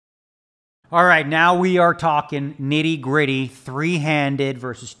All right, now we are talking nitty-gritty, three-handed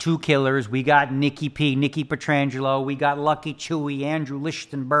versus two killers. We got Nicky Petrangelo. We got LuckyChewy, Andrew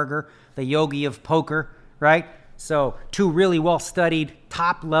Lichtenberger, the yogi of poker, right? So two really well-studied,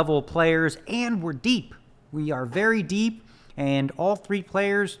 top-level players, and we're deep. We are very deep, and all three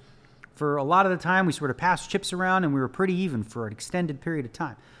players, for a lot of the time, we sort of passed chips around, and we were pretty even for an extended period of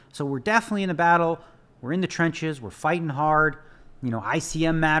time. So we're definitely in a battle. We're in the trenches. We're fighting hard. You know,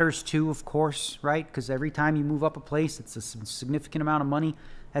 ICM matters too, of course, right? Because every time you move up a place, it's a significant amount of money.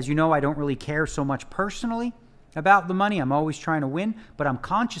 As you know, I don't really care so much personally about the money. I'm always trying to win, but I'm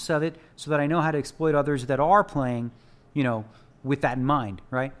conscious of it so that I know how to exploit others that are playing, you know, with that in mind,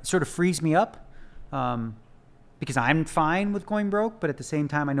 right? It sort of frees me up because I'm fine with going broke, but at the same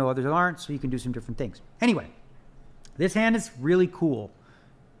time, I know others aren't, so you can do some different things. Anyway, this hand is really cool,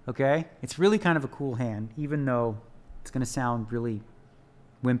 okay? It's really kind of a cool hand, even though it's going to sound really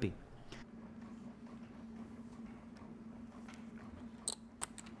wimpy.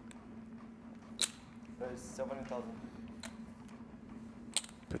 There's 70,000.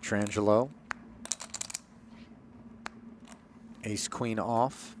 Petrangelo. Ace queen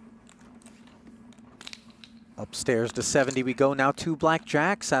off. Upstairs to 70 we go. Now two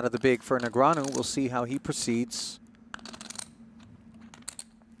blackjacks out of the big for Negreanu. We'll see how he proceeds.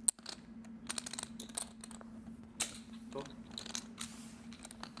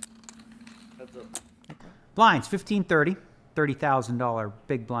 Blinds, 1530, $30,000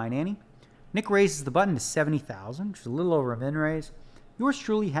 big blind ante. Nick raises the button to 70,000, which is a little over a min raise. Yours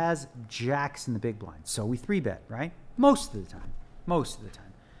truly has jacks in the big blind, so we 3-bet, right? Most of the time. Most of the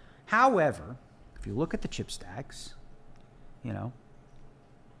time. However, if you look at the chip stacks, you know,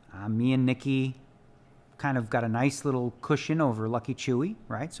 me and Nicky kind of got a nice little cushion over LuckyChewy,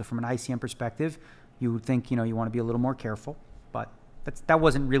 right? So from an ICM perspective, you would think, you know, you want to be a little more careful, but that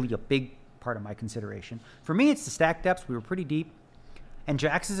wasn't really a big part of my consideration. For me, it's the stack depths. We were pretty deep. And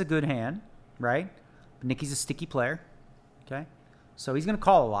Jacks is a good hand, right? But Nicky's a sticky player, okay? So he's going to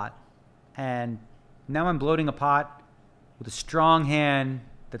call a lot. And now I'm bloating a pot with a strong hand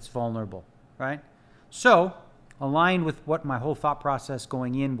that's vulnerable, right? So, aligned with what my whole thought process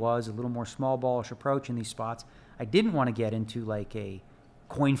going in was, a little more small ballish approach in these spots, I didn't want to get into like a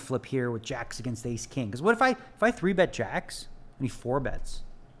coin flip here with Jacks against Ace King. Because what if I 3-bet Jacks and he 4-bets?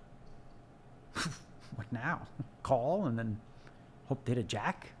 What now? Call and then hope to hit a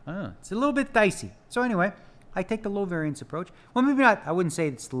jack? It's a little bit dicey. So anyway, I take the low variance approach. Well, maybe not. I wouldn't say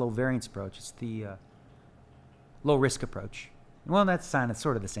it's the low variance approach. It's the low risk approach. Well, that's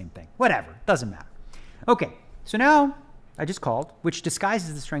sort of the same thing. Whatever. Doesn't matter. Okay. So now I just called, which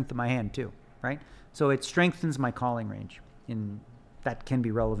disguises the strength of my hand too, right? So it strengthens my calling range. That can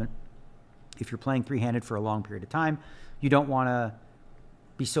be relevant if you're playing three-handed for a long period of time. You don't want to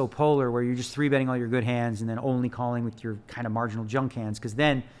be so polar where you're just 3-betting all your good hands and then only calling with your kind of marginal junk hands, because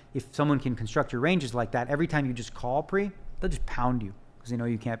then if someone can construct your ranges like that, every time you just call pre, they'll just pound you because they know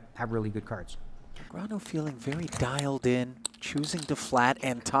you can't have really good cards. Negreanu feeling very dialed in, choosing to flat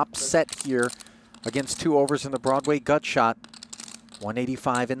and top set here against 2 overs in the Broadway gut shot.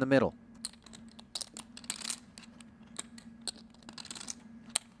 185 in the middle.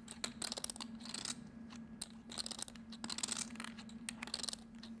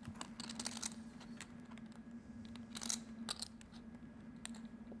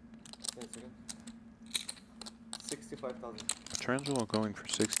 Petrangelo going for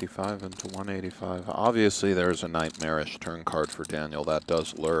 65 into 185. Obviously, there's a nightmarish turn card for Daniel that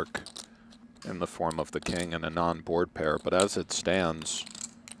does lurk in the form of the king and a non-board pair, but as it stands,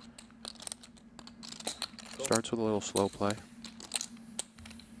 starts with a little slow play.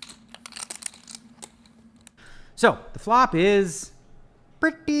 So the flop is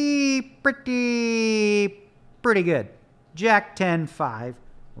pretty good. Jack 10-5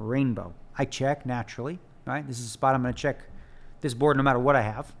 rainbow. I check naturally, right? This is a spot I'm going to check this board no matter what I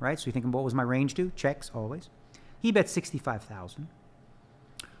have, right? So you're thinking, what was my range do? Checks always. He bet 65,000.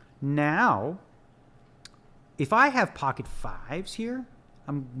 Now, if I have pocket fives here,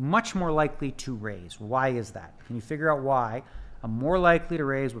 I'm much more likely to raise. Why is that? Can you figure out why I'm more likely to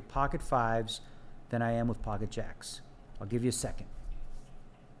raise with pocket fives than I am with pocket jacks? I'll give you a second.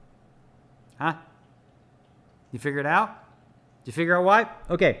 Huh? You figure it out? Did you figure out why?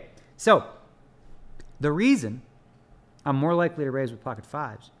 Okay, so the reason I'm more likely to raise with pocket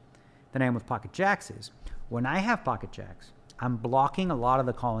fives than I am with pocket jacks is when I have pocket jacks, I'm blocking a lot of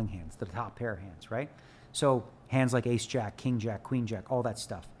the calling hands, the top pair hands, right? So hands like ace jack, king jack, queen jack, all that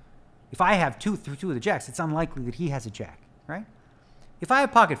stuff. If I have two of the jacks, it's unlikely that he has a jack, right? If I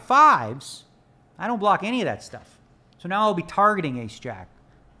have pocket fives, I don't block any of that stuff. So now I'll be targeting ace jack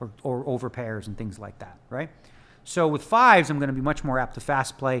or over pairs and things like that, right? So with 5s, I'm going to be much more apt to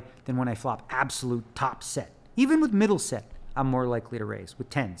fast play than when I flop absolute top set. Even with middle set, I'm more likely to raise with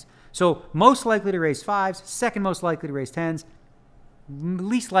 10s. So most likely to raise 5s, second most likely to raise 10s,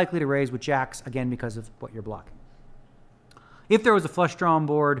 least likely to raise with jacks, again, because of what you're blocking. If there was a flush draw on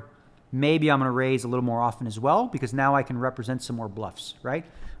board, maybe I'm going to raise a little more often as well, because now I can represent some more bluffs, right?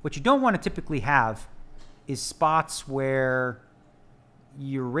 What you don't want to typically have is spots where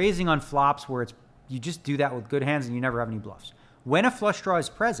you're raising on flops where you just do that with good hands and you never have any bluffs. When a flush draw is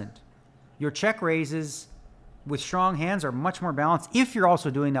present, your check raises with strong hands are much more balanced if you're also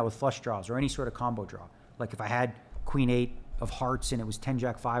doing that with flush draws or any sort of combo draw. Like if I had Queen 8 of hearts and it was 10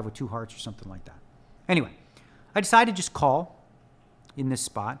 Jack 5 with 2 hearts or something like that. Anyway, I decided to just call in this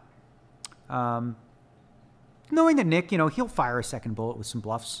spot. Knowing that Nick, he'll fire a second bullet with some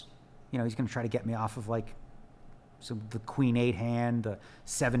bluffs. He's going to try to get me off of like the Queen 8 hand, the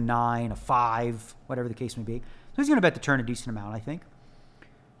 7-9, a 5, whatever the case may be. So he's going to bet the turn a decent amount, I think.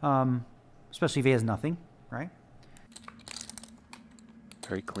 Especially if he has nothing, right?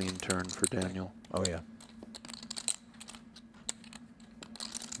 Very clean turn for Daniel. Oh, yeah.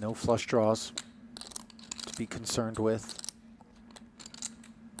 No flush draws to be concerned with.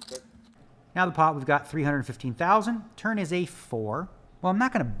 Now the pot, we've got 315,000. Turn is a 4. Well, I'm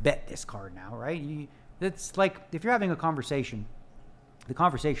not going to bet this card now, right? It's like if you're having a conversation, the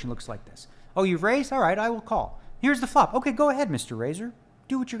conversation looks like this. Oh, you've raised? All right, I will call. Here's the flop. Okay, go ahead, Mr. Razor.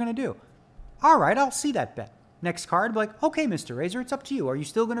 Do what you're going to do. All right, I'll see that bet. Next card, be like, okay, Mr. Razor, it's up to you. Are you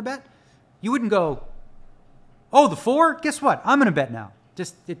still going to bet? You wouldn't go, oh, the 4? Guess what? I'm going to bet now.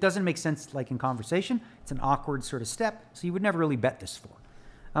 Just, it doesn't make sense like in conversation. It's an awkward sort of step, so you would never really bet this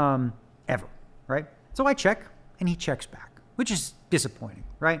 4. Ever, right? So I check, and he checks back, which is disappointing,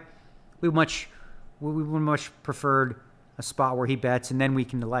 right? We would much preferred a spot where he bets, and then we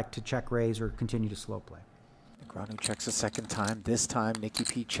can elect to check raise or continue to slow play. Negreanu checks a second time. This time, Nicky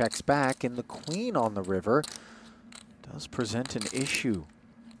P checks back, and the queen on the river does present an issue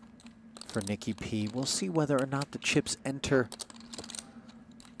for Nicky P. We'll see whether or not the chips enter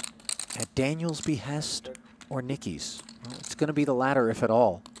at Daniel's behest or Nicky's. Well, it's going to be the latter, if at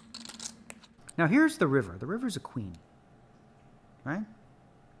all. Now here's the river. The river's a queen, right?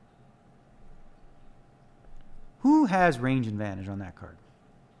 Who has range advantage on that card?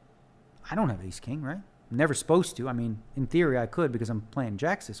 I don't have ace-king, right? I'm never supposed to. I mean, in theory, I could because I'm playing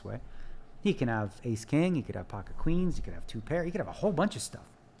jacks this way. He can have ace-king. He could have pocket queens. He could have 2 pair. He could have a whole bunch of stuff.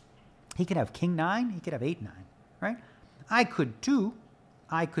 He could have king-9. He could have 8-9, right? I could, too.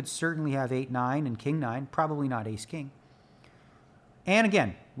 I could certainly have 8-9 and king-9. Probably not ace-king. And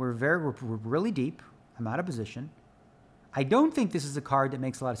again, we're really deep. I'm out of position. I don't think this is a card that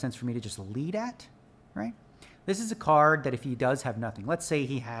makes a lot of sense for me to just lead at, right? This is a card that if he does have nothing, let's say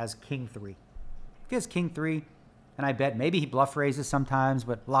he has king 3. If he has king 3, and I bet maybe he bluff raises sometimes,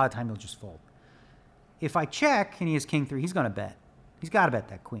 but a lot of time he'll just fold. If I check and he has king 3, he's going to bet. He's got to bet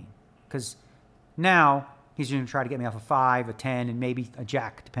that queen because now he's going to try to get me off a 5, a 10, and maybe a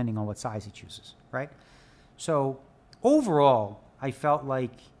jack, depending on what size he chooses, right? So overall, I felt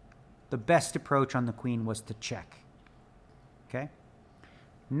like the best approach on the queen was to check. Okay?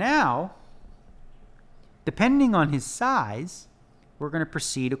 Now, depending on his size, we're going to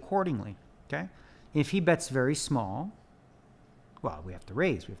proceed accordingly. Okay? If he bets very small, well, we have to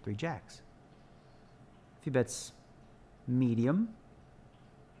raise. We have 3 jacks. If he bets medium,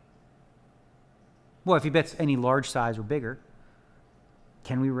 well, if he bets any large size or bigger,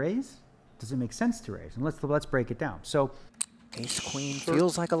 can we raise? Does it make sense to raise? And let's break it down. So, ace-queen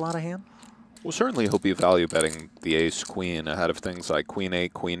feels like a lot of hand. Well, certainly he'll be value betting the ace-queen ahead of things like queen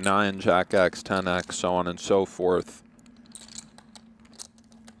 8, queen 9, jack x, 10x, so on and so forth.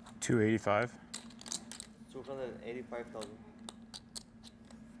 285. 285,000.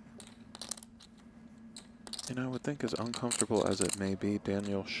 I would think as uncomfortable as it may be,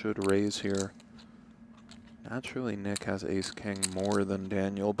 Daniel should raise here. Naturally, Nick has ace-king more than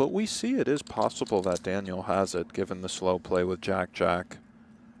Daniel, but we see it is possible that Daniel has it, given the slow play with jack-jack.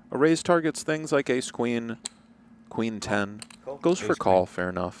 A raise targets things like ace-queen, queen 10. Goes for call, fair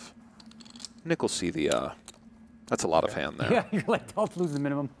enough. Nick will see the, that's a lot of hand there. Yeah, you're like, don't lose the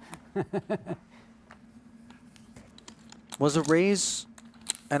minimum. Was a raise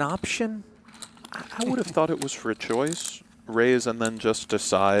an option? I would have thought it was for a choice. Raise and then just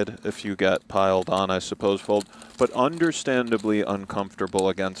decide if you get piled on, I suppose, fold. But understandably uncomfortable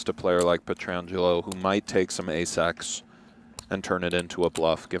against a player like Petrangelo, who might take some ace-x and turn it into a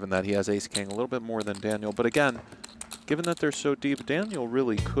bluff, given that he has ace-king a little bit more than Daniel. But again, given that they're so deep, Daniel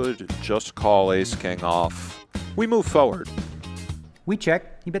really could just call ace-king off. We move forward. We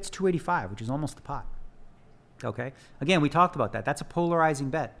check. He bets 285, which is almost the pot. Okay. Again, we talked about that. That's a polarizing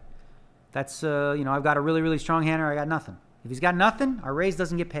bet. That's, I've got a really, really strong hand or I got nothing. If he's got nothing, our raise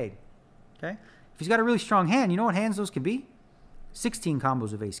doesn't get paid. Okay. If he's got a really strong hand, you know what hands those can be? 16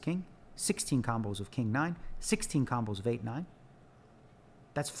 combos of ace-king, 16 combos of king-9, 16 combos of 8-9.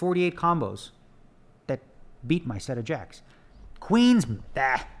 That's 48 combos that beat my set of jacks. Queens,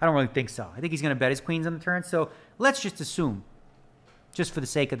 I don't really think so. I think he's going to bet his queens on the turn. So let's just assume, just for the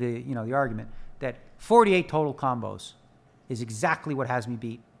sake of the argument, that 48 total combos is exactly what has me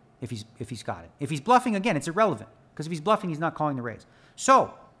beat if he's got it. If he's bluffing, again, it's irrelevant because if he's bluffing, he's not calling the raise.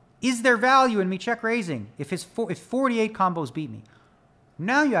 So is there value in me check raising if 48 combos beat me?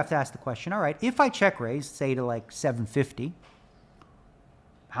 Now you have to ask the question, all right, if I check raise, say to like 750,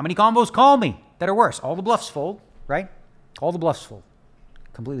 how many combos call me that are worse? All the bluffs fold, right? All the bluffs fold.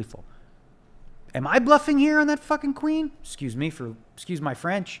 Completely full. Am I bluffing here on that fucking queen? Excuse my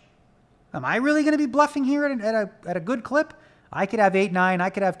French. Am I really going to be bluffing here at a good clip? I could have 8-9. I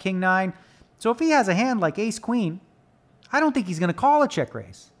could have king-9. So if he has a hand like ace-queen, I don't think he's going to call a check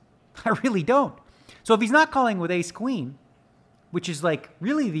raise. I really don't. So if he's not calling with ace-queen, which is like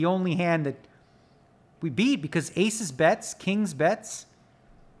really the only hand that we beat because aces bets, kings bets,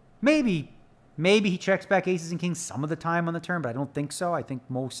 maybe he checks back aces and kings some of the time on the turn, but I don't think so. I think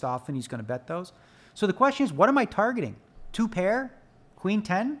most often he's going to bet those. So the question is, what am I targeting? 2 pair? Queen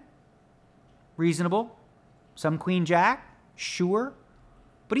 10? Reasonable. Some queen jack? Sure.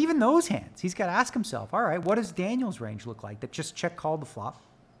 But even those hands, he's got to ask himself, all right, what does Daniel's range look like that just check called the flop?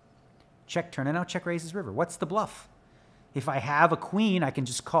 Check turn and now check raises river. What's the bluff? If I have a queen, I can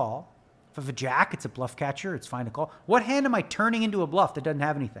just call. If I have a jack, it's a bluff catcher. It's fine to call. What hand am I turning into a bluff that doesn't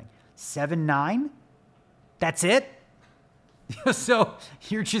have anything? 7-9? That's it? So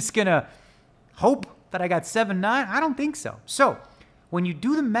you're just going to hope that I got 7-9? I don't think so. So when you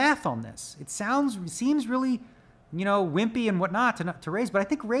do the math on this, it seems really, wimpy and whatnot to raise, but I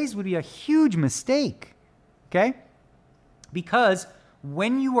think raise would be a huge mistake, okay? Because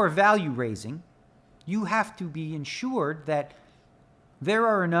when you are value raising, you have to be ensured that there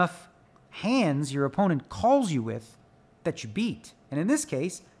are enough hands your opponent calls you with that you beat. And in this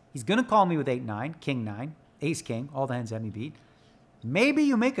case, he's going to call me with 8-9, king-9, ace-king, all the hands that me beat. Maybe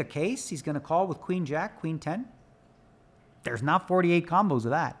you make a case he's going to call with queen-jack, queen-10. There's not 48 combos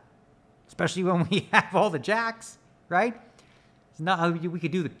of that, especially when we have all the jacks, right? It's not. You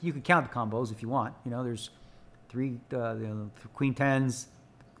could count the combos if you want. There's 3 queen-10s,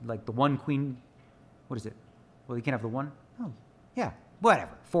 like the 1 queen. What is it? Well, you can't have the 1. Oh, yeah,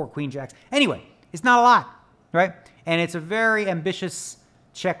 whatever. 4 queen-jacks. Anyway, it's not a lot, right? And it's a very ambitious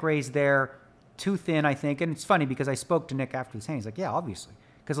check raise there, too thin, I think. And it's funny because I spoke to Nick after his hand. He's like, yeah, obviously.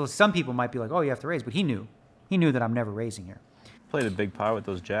 Because some people might be like, oh, you have to raise. But he knew. He knew that I'm never raising here. Played a big pot with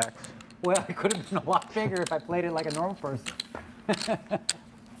those jacks. Well, it could have been a lot bigger if I played it like a normal person.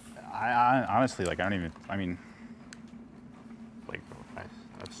 I honestly, I have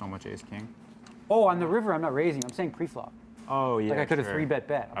so much ace-king. Oh, on the river, I'm not raising. I'm saying pre-flop. Oh, yeah, I could have 3-bet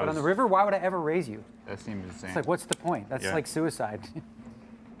bet. But on the river, why would I ever raise you? That seems insane. It's like, what's the point? That's like suicide.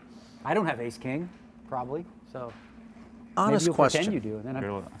 I don't have ace-king, probably. So honest maybe you'll question. Pretend you do, and then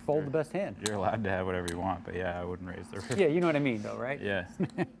I fold the best hand. You're allowed to have whatever you want, but yeah, I wouldn't raise the river. Yeah, you know what I mean, though, right? Yeah.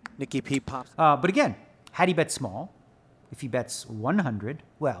 Nicky P pops. But again, had he bet small, if he bets 100,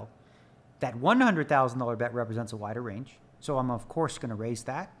 well, that $100,000 bet represents a wider range. So I'm, of course, going to raise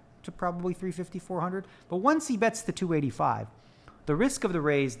that to probably 350, 400. But once he bets the 285, the risk of the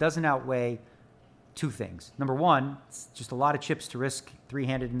raise doesn't outweigh 2 things. Number 1, it's just a lot of chips to risk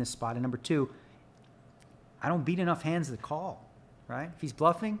 3-handed in this spot. And number 2, I don't beat enough hands to call, right? If he's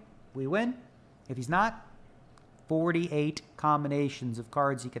bluffing, we win. If he's not, 48 combinations of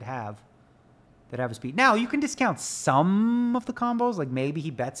cards he could have that have a speed. Now, you can discount some of the combos, like maybe he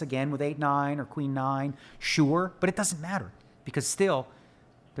bets again with 8-9 or queen-9, sure, but it doesn't matter because still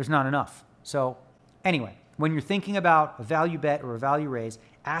there's not enough. So anyway, when you're thinking about a value bet or a value raise,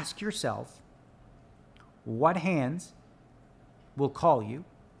 ask yourself what hands will call you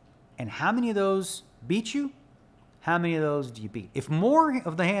and how many of those beat you, how many of those do you beat. If more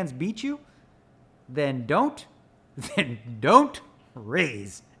of the hands beat you, then don't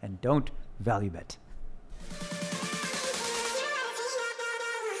raise and don't value bet.